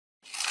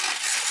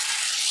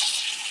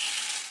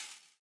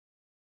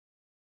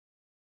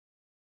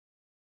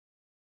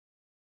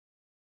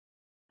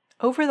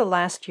Over the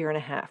last year and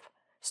a half,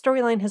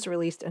 Storyline has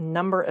released a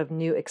number of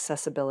new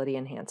accessibility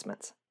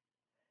enhancements.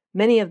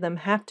 Many of them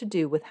have to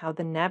do with how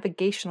the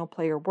navigational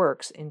player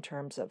works in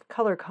terms of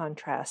color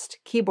contrast,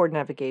 keyboard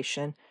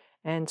navigation,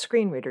 and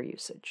screen reader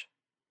usage.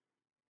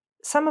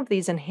 Some of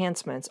these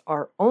enhancements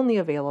are only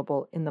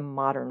available in the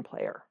modern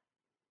player.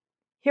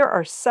 Here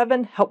are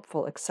 7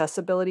 helpful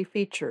accessibility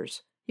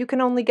features you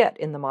can only get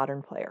in the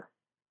modern player.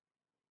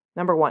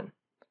 Number 1,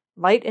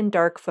 light and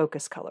dark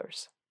focus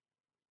colors.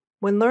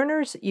 When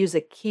learners use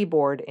a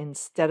keyboard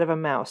instead of a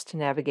mouse to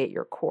navigate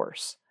your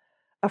course,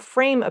 a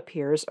frame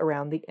appears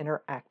around the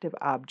interactive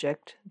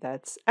object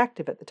that's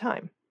active at the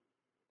time.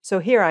 So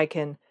here I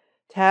can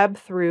tab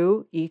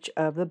through each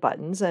of the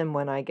buttons, and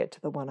when I get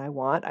to the one I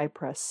want, I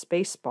press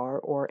spacebar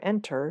or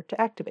enter to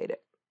activate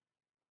it.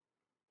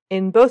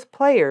 In both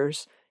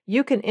players,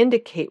 you can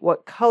indicate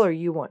what color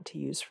you want to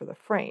use for the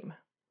frame.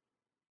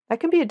 That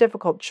can be a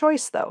difficult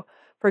choice, though.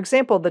 For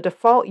example, the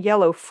default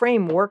yellow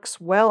frame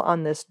works well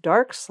on this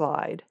dark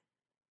slide,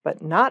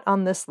 but not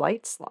on this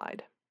light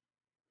slide.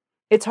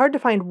 It's hard to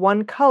find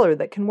one color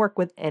that can work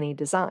with any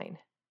design.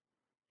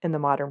 In the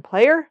modern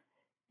player,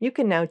 you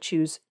can now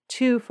choose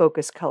 2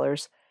 focus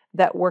colors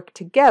that work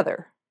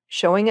together,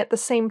 showing at the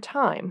same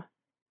time,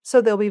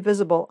 so they'll be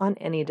visible on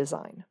any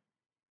design.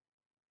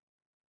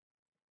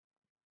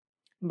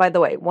 By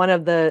the way, one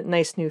of the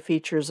nice new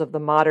features of the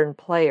modern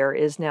player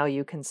is now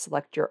you can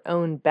select your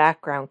own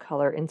background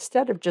color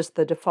instead of just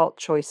the default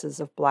choices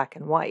of black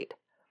and white.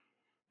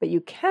 But you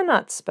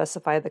cannot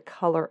specify the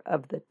color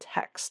of the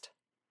text.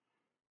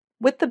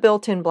 With the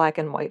built-in black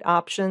and white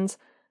options,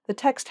 the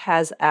text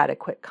has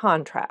adequate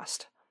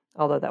contrast,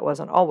 although that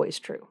wasn't always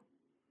true.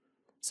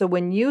 So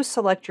when you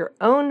select your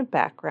own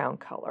background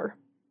color,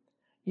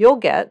 you'll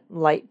get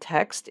light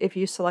text if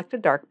you select a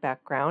dark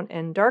background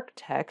and dark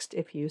text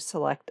if you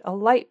select a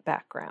light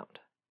background.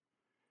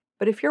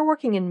 But if you're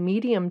working in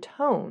medium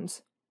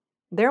tones,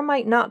 there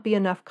might not be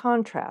enough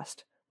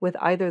contrast with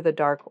either the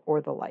dark or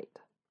the light.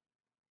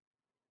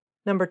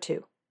 Number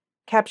 2,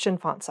 caption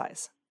font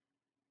size.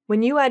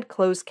 When you add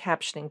closed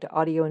captioning to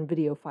audio and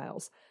video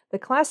files, the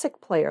classic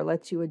player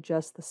lets you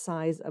adjust the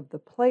size of the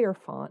player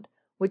font,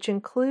 which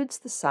includes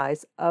the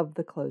size of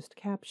the closed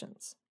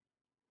captions.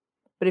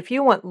 But if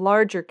you want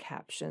larger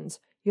captions,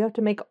 you have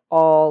to make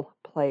all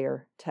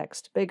player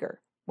text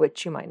bigger,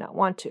 which you might not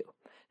want to.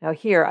 Now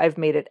here, I've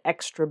made it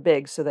extra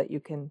big so that you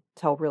can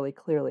tell really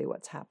clearly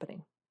what's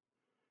happening.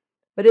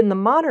 But in the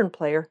modern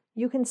player,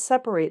 you can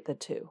separate the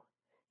two.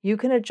 You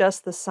can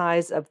adjust the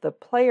size of the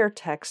player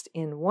text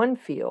in one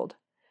field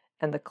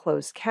and the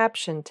closed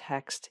caption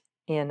text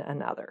in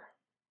another.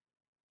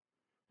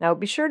 Now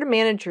be sure to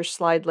manage your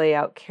slide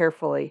layout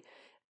carefully.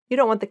 You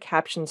don't want the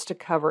captions to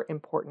cover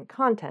important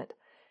content,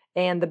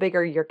 and the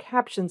bigger your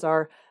captions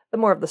are, the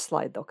more of the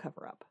slide they'll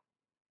cover up.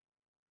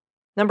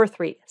 Number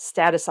 3,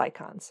 status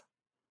icons.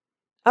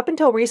 Up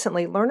until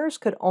recently, learners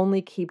could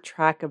only keep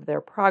track of their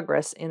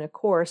progress in a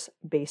course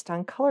based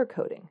on color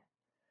coding.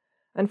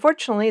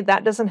 Unfortunately,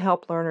 that doesn't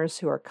help learners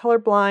who are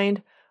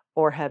colorblind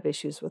or have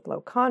issues with low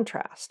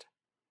contrast.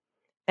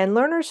 And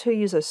learners who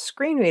use a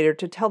screen reader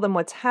to tell them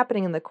what's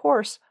happening in the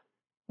course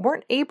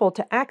weren't able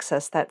to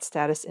access that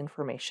status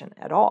information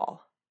at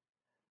all.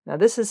 Now,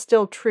 this is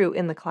still true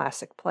in the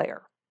classic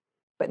player,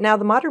 but now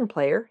the modern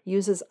player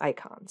uses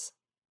icons.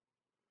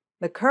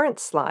 The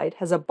current slide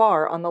has a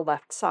bar on the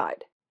left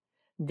side.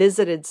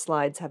 Visited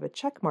slides have a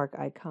checkmark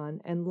icon,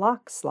 and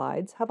lock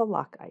slides have a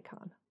lock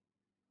icon.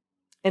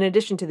 In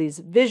addition to these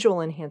visual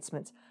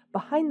enhancements,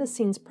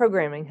 behind-the-scenes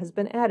programming has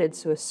been added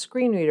so a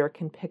screen reader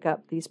can pick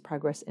up these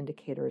progress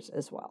indicators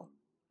as well.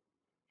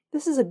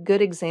 This is a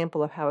good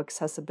example of how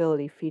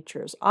accessibility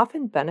features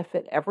often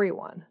benefit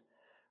everyone.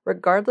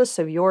 Regardless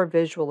of your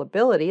visual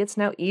ability, it's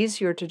now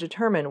easier to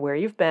determine where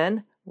you've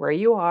been, where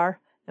you are,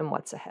 and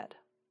what's ahead.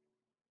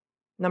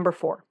 Number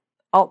 4,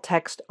 alt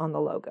text on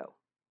the logo.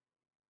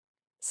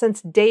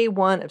 Since day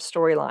 1 of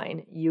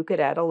Storyline, you could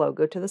add a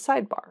logo to the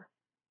sidebar.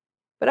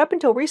 But up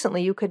until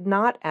recently, you could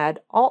not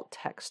add alt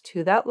text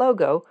to that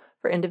logo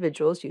for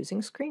individuals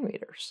using screen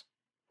readers.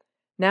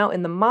 Now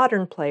in the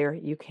modern player,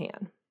 you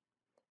can.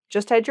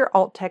 Just add your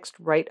alt text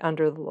right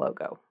under the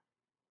logo.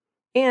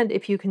 And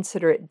if you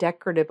consider it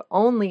decorative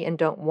only and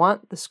don't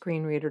want the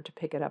screen reader to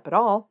pick it up at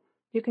all,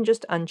 you can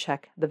just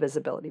uncheck the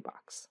visibility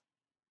box.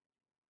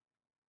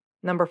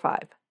 Number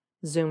 5,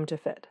 zoom to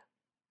fit.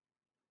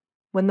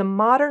 When the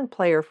modern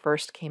player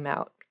first came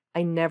out,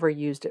 I never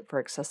used it for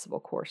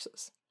accessible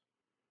courses.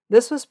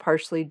 This was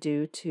partially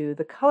due to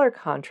the color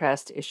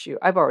contrast issue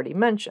I've already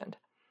mentioned,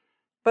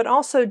 but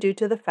also due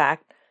to the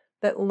fact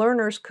that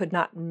learners could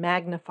not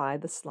magnify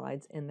the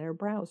slides in their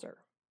browser.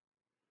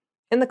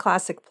 In the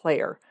classic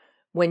player,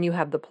 when you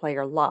have the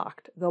player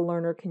locked, the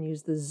learner can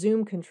use the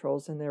zoom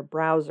controls in their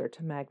browser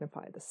to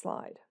magnify the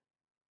slide.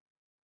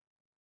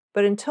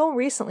 But until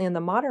recently in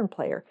the modern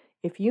player,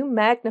 if you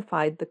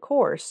magnified the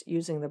course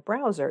using the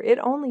browser, it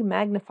only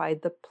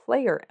magnified the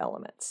player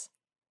elements.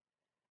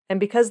 And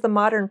because the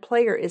modern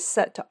player is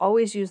set to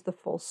always use the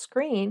full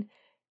screen,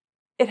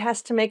 it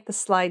has to make the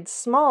slide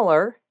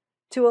smaller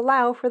to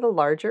allow for the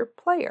larger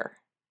player.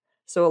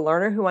 So a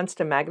learner who wants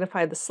to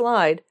magnify the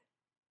slide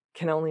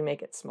can only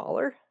make it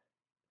smaller.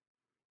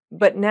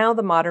 But now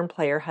the modern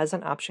player has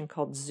an option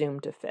called Zoom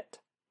to Fit.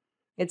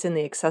 It's in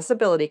the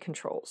accessibility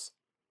controls.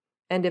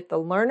 And if the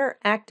learner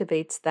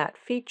activates that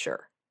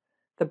feature,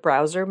 the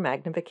browser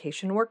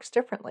magnification works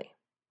differently.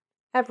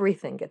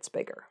 Everything gets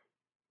bigger.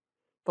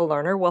 The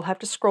learner will have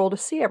to scroll to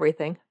see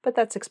everything, but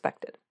that's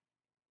expected.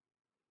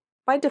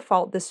 By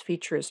default, this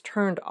feature is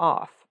turned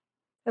off,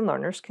 and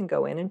learners can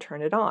go in and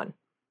turn it on.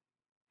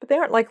 But they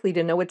aren't likely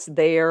to know it's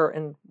there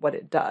and what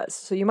it does,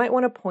 so you might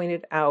want to point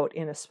it out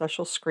in a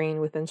special screen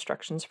with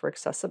instructions for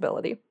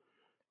accessibility,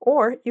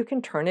 or you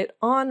can turn it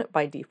on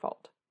by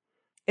default.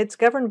 It's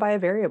governed by a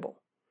variable.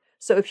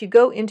 So if you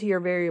go into your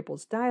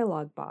variables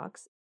dialog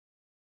box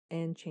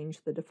and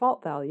change the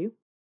default value,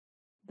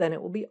 then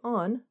it will be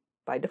on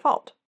by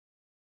default.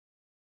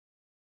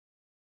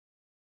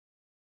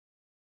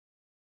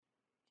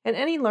 And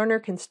any learner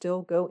can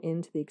still go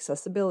into the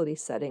accessibility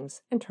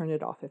settings and turn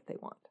it off if they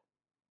want.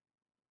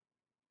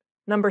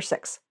 Number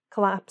 6,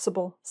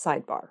 Collapsible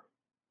Sidebar.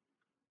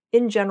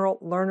 In general,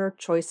 learner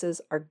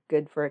choices are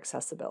good for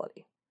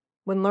accessibility.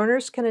 When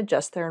learners can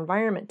adjust their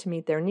environment to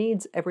meet their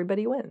needs,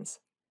 everybody wins.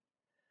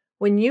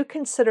 When you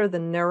consider the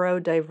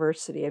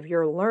neurodiversity of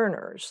your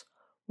learners,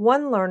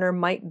 one learner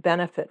might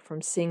benefit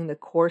from seeing the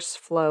course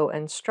flow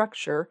and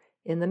structure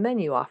in the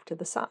menu off to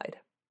the side.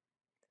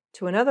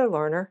 To another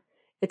learner,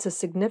 it's a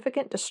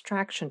significant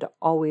distraction to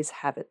always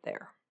have it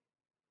there.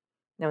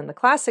 Now in the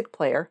classic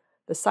player,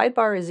 the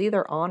sidebar is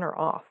either on or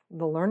off.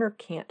 The learner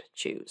can't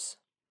choose.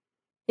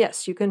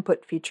 Yes, you can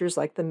put features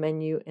like the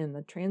menu and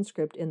the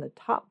transcript in the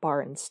top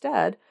bar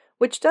instead,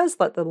 which does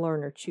let the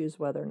learner choose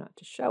whether or not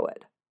to show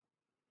it.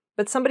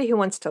 But somebody who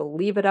wants to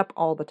leave it up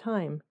all the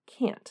time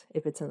can't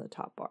if it's in the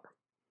top bar.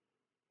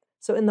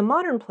 So in the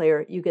modern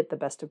player, you get the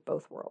best of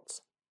both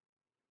worlds.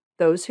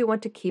 Those who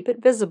want to keep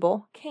it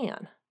visible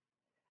can,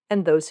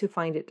 and those who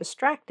find it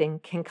distracting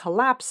can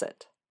collapse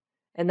it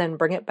and then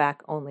bring it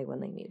back only when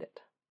they need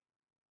it.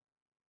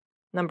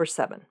 Number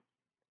 7,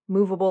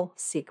 Moveable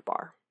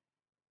Seekbar.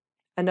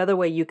 Another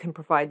way you can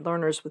provide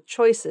learners with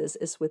choices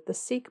is with the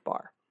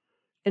Seekbar.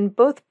 In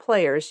both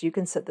players, you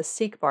can set the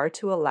Seekbar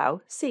to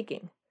allow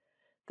seeking.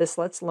 This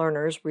lets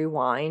learners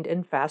rewind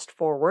and fast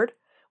forward,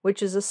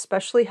 which is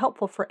especially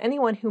helpful for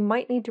anyone who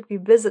might need to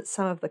revisit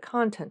some of the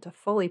content to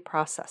fully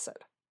process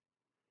it.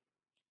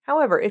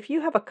 However, if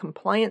you have a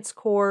compliance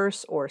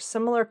course or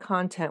similar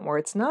content where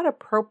it's not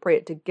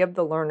appropriate to give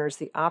the learners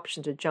the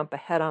option to jump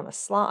ahead on a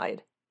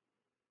slide,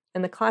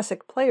 in the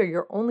classic player,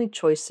 your only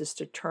choice is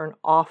to turn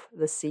off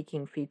the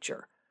seeking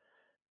feature,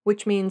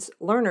 which means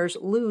learners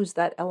lose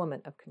that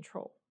element of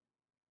control.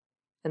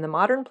 In the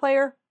modern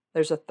player,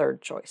 there's a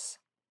third choice.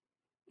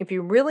 If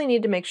you really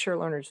need to make sure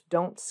learners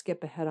don't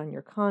skip ahead on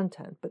your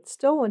content, but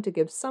still want to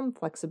give some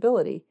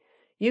flexibility,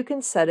 you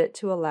can set it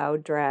to allow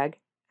drag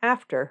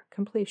after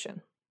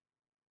completion.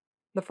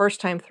 The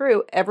first time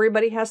through,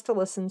 everybody has to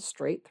listen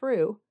straight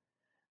through,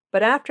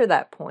 but after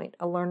that point,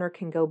 a learner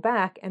can go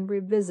back and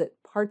revisit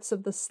parts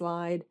of the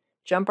slide,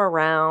 jump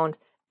around,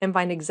 and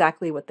find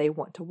exactly what they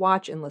want to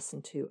watch and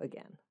listen to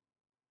again.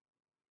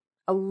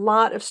 A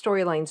lot of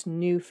Storyline's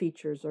new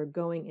features are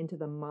going into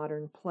the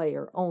modern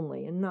player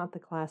only and not the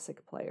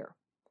classic player.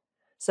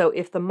 So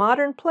if the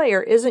modern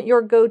player isn't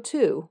your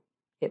go-to,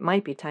 it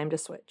might be time to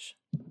switch.